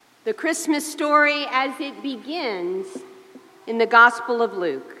The Christmas story as it begins in the Gospel of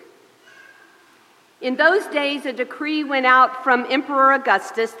Luke. In those days, a decree went out from Emperor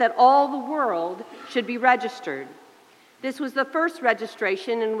Augustus that all the world should be registered. This was the first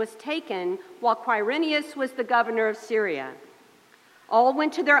registration and was taken while Quirinius was the governor of Syria. All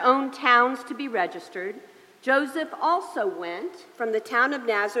went to their own towns to be registered. Joseph also went from the town of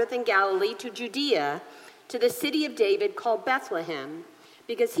Nazareth in Galilee to Judea, to the city of David called Bethlehem,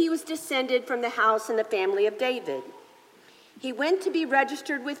 because he was descended from the house and the family of David. He went to be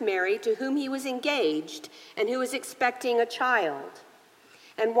registered with Mary, to whom he was engaged and who was expecting a child.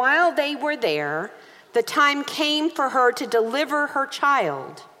 And while they were there, the time came for her to deliver her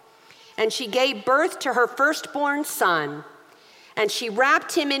child. And she gave birth to her firstborn son, and she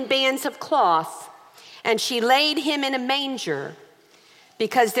wrapped him in bands of cloth, and she laid him in a manger,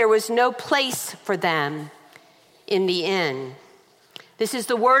 because there was no place for them in the inn. This is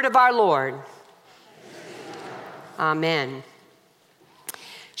the word of our Lord. Amen.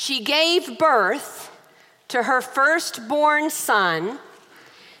 She gave birth to her firstborn son.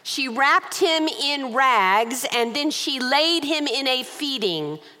 She wrapped him in rags, and then she laid him in a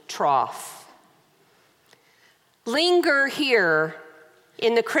feeding trough. Linger here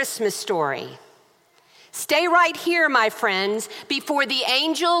in the Christmas story. Stay right here, my friends, before the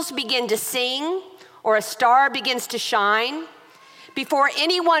angels begin to sing or a star begins to shine, before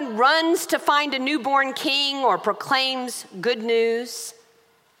anyone runs to find a newborn king or proclaims good news.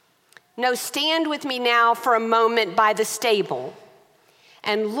 No, stand with me now for a moment by the stable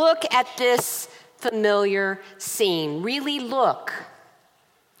and look at this familiar scene. Really look.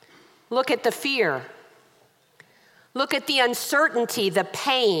 Look at the fear. Look at the uncertainty, the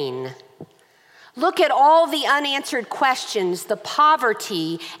pain. Look at all the unanswered questions, the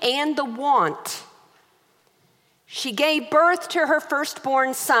poverty and the want. She gave birth to her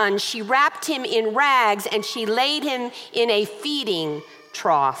firstborn son. She wrapped him in rags, and she laid him in a feeding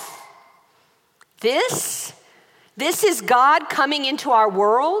trough. This is God coming into our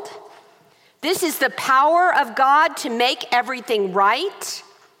world. This is the power of God to make everything right.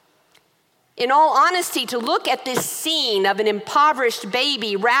 In all honesty, to look at this scene of an impoverished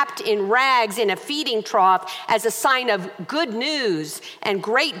baby wrapped in rags in a feeding trough as a sign of good news and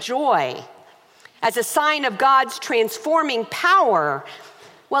great joy, as a sign of God's transforming power,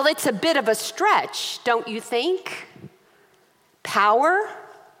 well, it's a bit of a stretch, don't you think? Power?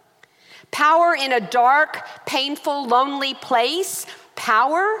 Power in a dark, painful, lonely place?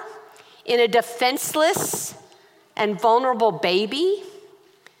 Power in a defenseless and vulnerable baby?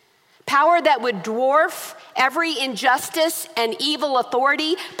 Power that would dwarf every injustice and evil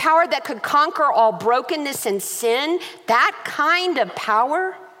authority? Power that could conquer all brokenness and sin? That kind of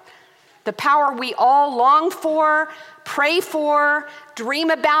power? The power we all long for, pray for, dream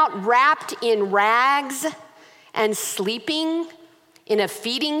about, wrapped in rags and sleeping in a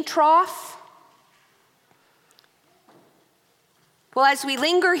feeding trough? Well, as we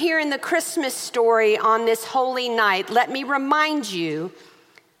linger here in the Christmas story on this holy night, let me remind you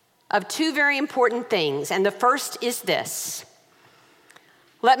of two very important things. And the first is this.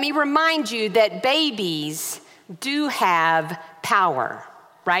 Let me remind you that babies do have power,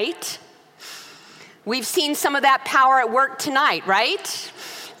 right? We've seen some of that power at work tonight, right?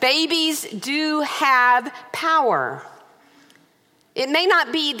 Babies do have power. It may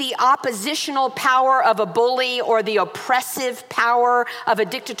not be the oppositional power of a bully or the oppressive power of a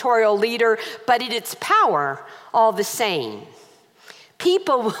dictatorial leader, but it's power all the same.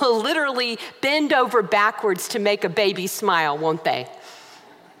 People will literally bend over backwards to make a baby smile, won't they?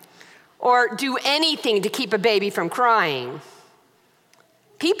 Or do anything to keep a baby from crying.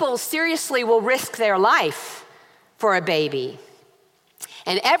 People seriously will risk their life for a baby.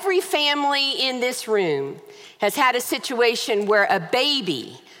 And every family in this room has had a situation where a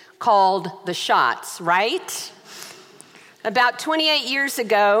baby called the shots, right? About 28 years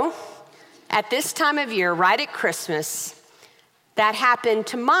ago, at this time of year, right at Christmas, that happened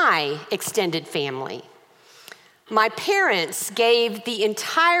to my extended family. My parents gave the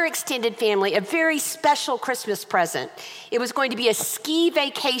entire extended family a very special Christmas present. It was going to be a ski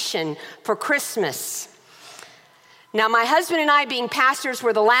vacation for Christmas. Now, my husband and I, being pastors,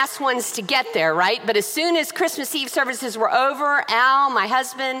 were the last ones to get there, right? But as soon as Christmas Eve services were over, Al, my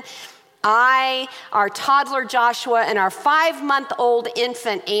husband, I, our toddler Joshua, and our 5-month-old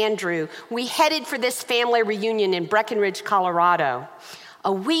infant Andrew, we headed for this family reunion in Breckenridge, Colorado.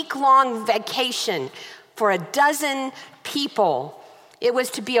 A week-long vacation for a dozen people. It was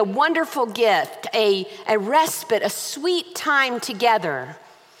to be a wonderful gift, a respite, a sweet time together.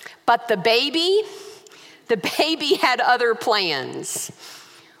 But the baby had other plans.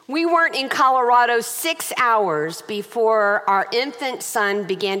 We weren't in Colorado 6 hours before our infant son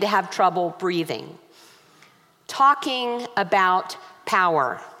began to have trouble breathing. Talking about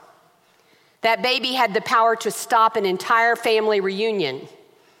power. That baby had the power to stop an entire family reunion.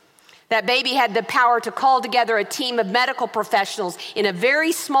 That baby had the power to call together a team of medical professionals in a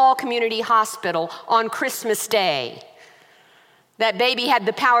very small community hospital on Christmas Day. That baby had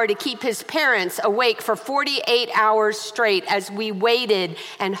the power to keep his parents awake for 48 hours straight as we waited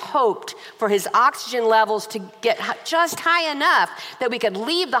and hoped for his oxygen levels to get just high enough that we could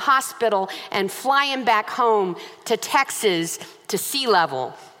leave the hospital and fly him back home to Texas to sea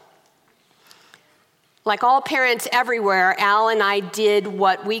level. Like all parents everywhere, Al and I did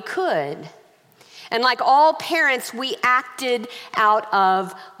what we could. And like all parents, we acted out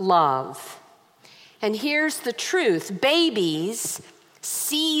of love. And here's the truth. Babies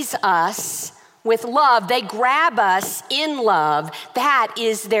seize us with love. They grab us in love. That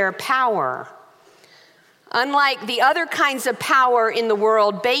is their power. Unlike the other kinds of power in the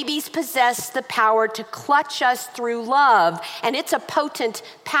world, babies possess the power to clutch us through love. And it's a potent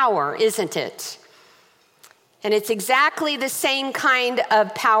power, isn't it? And it's exactly the same kind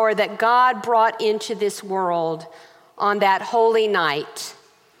of power that God brought into this world on that holy night.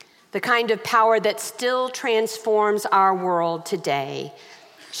 The kind of power that still transforms our world today.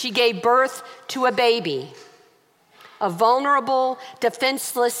 She gave birth to a baby, a vulnerable,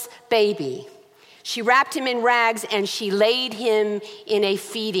 defenseless baby. She wrapped him in rags and she laid him in a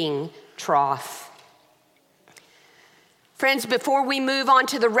feeding trough. Friends, before we move on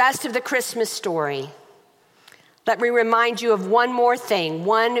to the rest of the Christmas story, let me remind you of one more thing,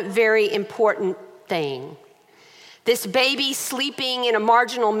 one very important thing. This baby sleeping in a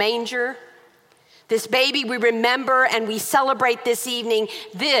marginal manger, this baby we remember and we celebrate this evening,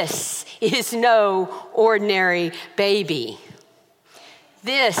 this is no ordinary baby.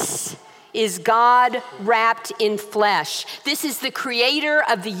 This is God wrapped in flesh. This is the creator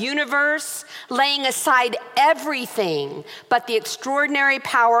of the universe, laying aside everything but the extraordinary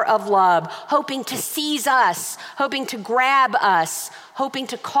power of love, hoping to seize us, hoping to grab us, hoping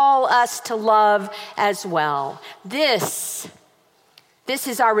to call us to love as well. This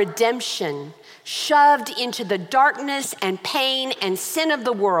is our redemption, shoved into the darkness and pain and sin of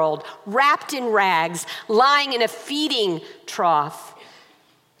the world, wrapped in rags, lying in a feeding trough,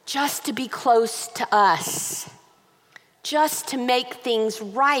 just to be close to us, just to make things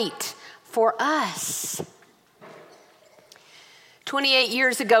right for us. 28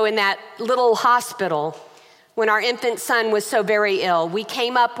 years ago in that little hospital, when our infant son was so very ill, we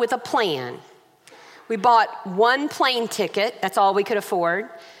came up with a plan. We bought one plane ticket, that's all we could afford,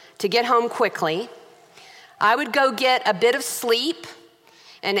 to get home quickly. I would go get a bit of sleep,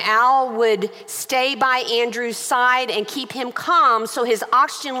 and Al would stay by Andrew's side and keep him calm so his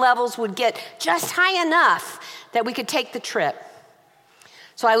oxygen levels would get just high enough that we could take the trip.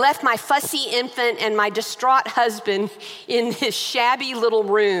 So I left my fussy infant and my distraught husband in this shabby little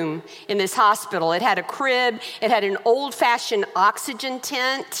room in this hospital. It had a crib, it had an old-fashioned oxygen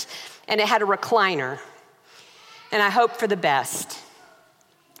tent, and it had a recliner. And I hoped for the best.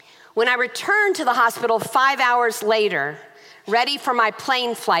 When I returned to the hospital 5 hours later, ready for my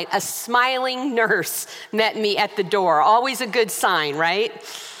plane flight, a smiling nurse met me at the door. Always a good sign, right?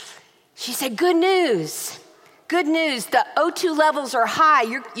 She said, good news. The O2 levels are high.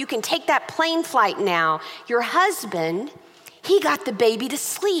 You can take that plane flight now. Your husband, he got the baby to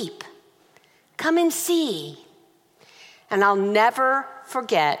sleep. Come and see. And I'll never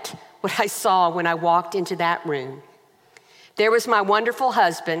forget what I saw when I walked into that room. There was my wonderful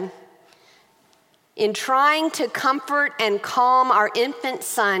husband. In trying to comfort and calm our infant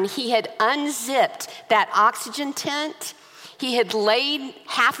son, he had unzipped that oxygen tent. He had laid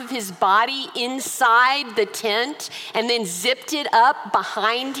half of his body inside the tent and then zipped it up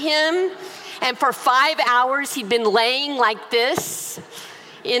behind him. And for 5 hours, he'd been laying like this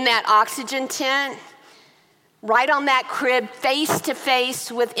in that oxygen tent, right on that crib, face to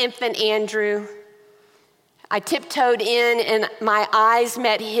face with infant Andrew. I tiptoed in and my eyes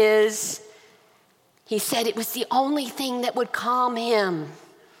met his. He said it was the only thing that would calm him.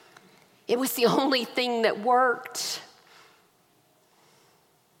 It was the only thing that worked.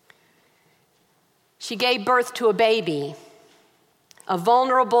 She gave birth to a baby, a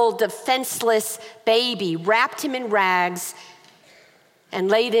vulnerable, defenseless baby, wrapped him in rags, and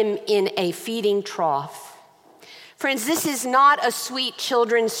laid him in a feeding trough. Friends, this is not a sweet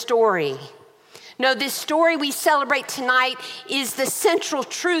children's story. No, this story we celebrate tonight is the central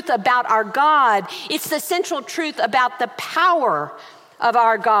truth about our God. It's the central truth about the power of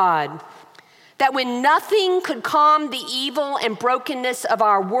our God. that when nothing could calm the evil and brokenness of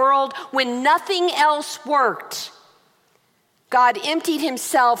our world, when nothing else worked, God emptied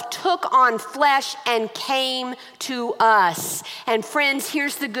himself, took on flesh, and came to us. And friends,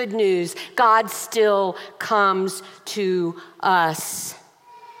 here's the good news. God still comes to us.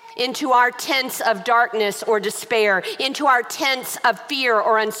 Into our tents of darkness or despair, into our tents of fear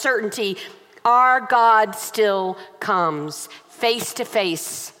or uncertainty, our God still comes face to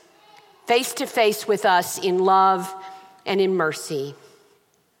face with us in love and in mercy.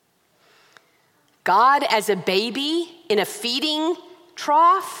 God as a baby in a feeding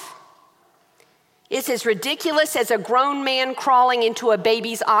trough is as ridiculous as a grown man crawling into a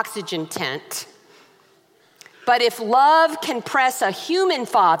baby's oxygen tent. But if love can press a human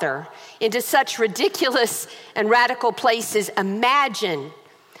father into such ridiculous and radical places, imagine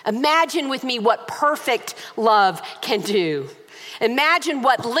with me what perfect love can do. Imagine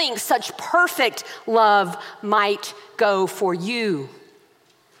what lengths such perfect love might go for you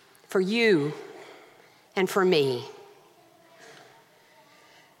and for me.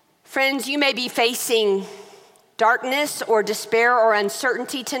 Friends, you may be facing darkness or despair or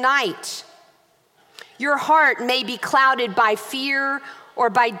uncertainty tonight. Your heart may be clouded by fear or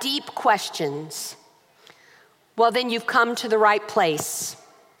by deep questions. Well, then you've come to the right place.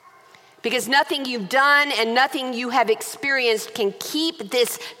 Because nothing you've done and nothing you have experienced can keep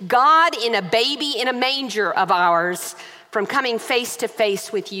this God in a baby in a manger of ours from coming face to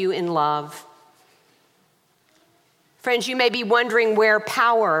face with you in love. Friends, you may be wondering where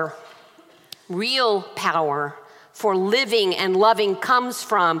power, real power for living and loving comes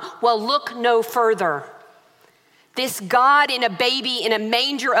from. Well, look no further. This God in a baby in a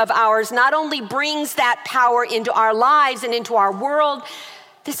manger of ours not only brings that power into our lives and into our world,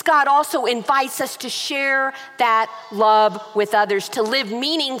 this God also invites us to share that love with others, to live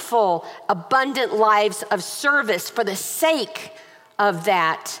meaningful, abundant lives of service for the sake of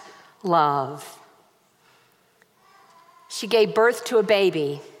that love. She gave birth to a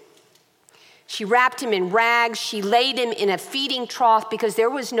baby. She wrapped him in rags. She laid him in a feeding trough because there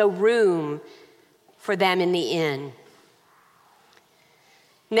was no room for them in the inn.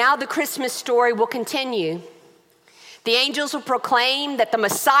 Now the Christmas story will continue. The angels will proclaim that the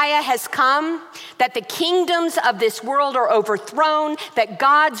Messiah has come, that the kingdoms of this world are overthrown, that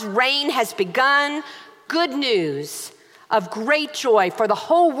God's reign has begun. Good news of great joy for the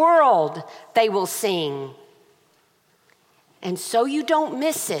whole world they will sing. And so you don't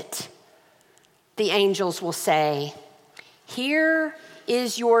miss it, the angels will say, here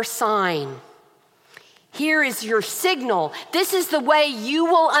is your sign. Here is your signal. This is the way you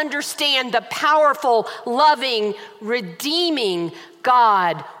will understand the powerful, loving, redeeming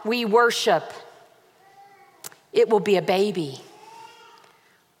God we worship. It will be a baby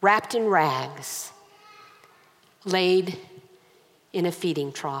wrapped in rags, laid in a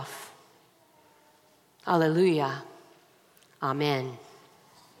feeding trough. Hallelujah. Amen.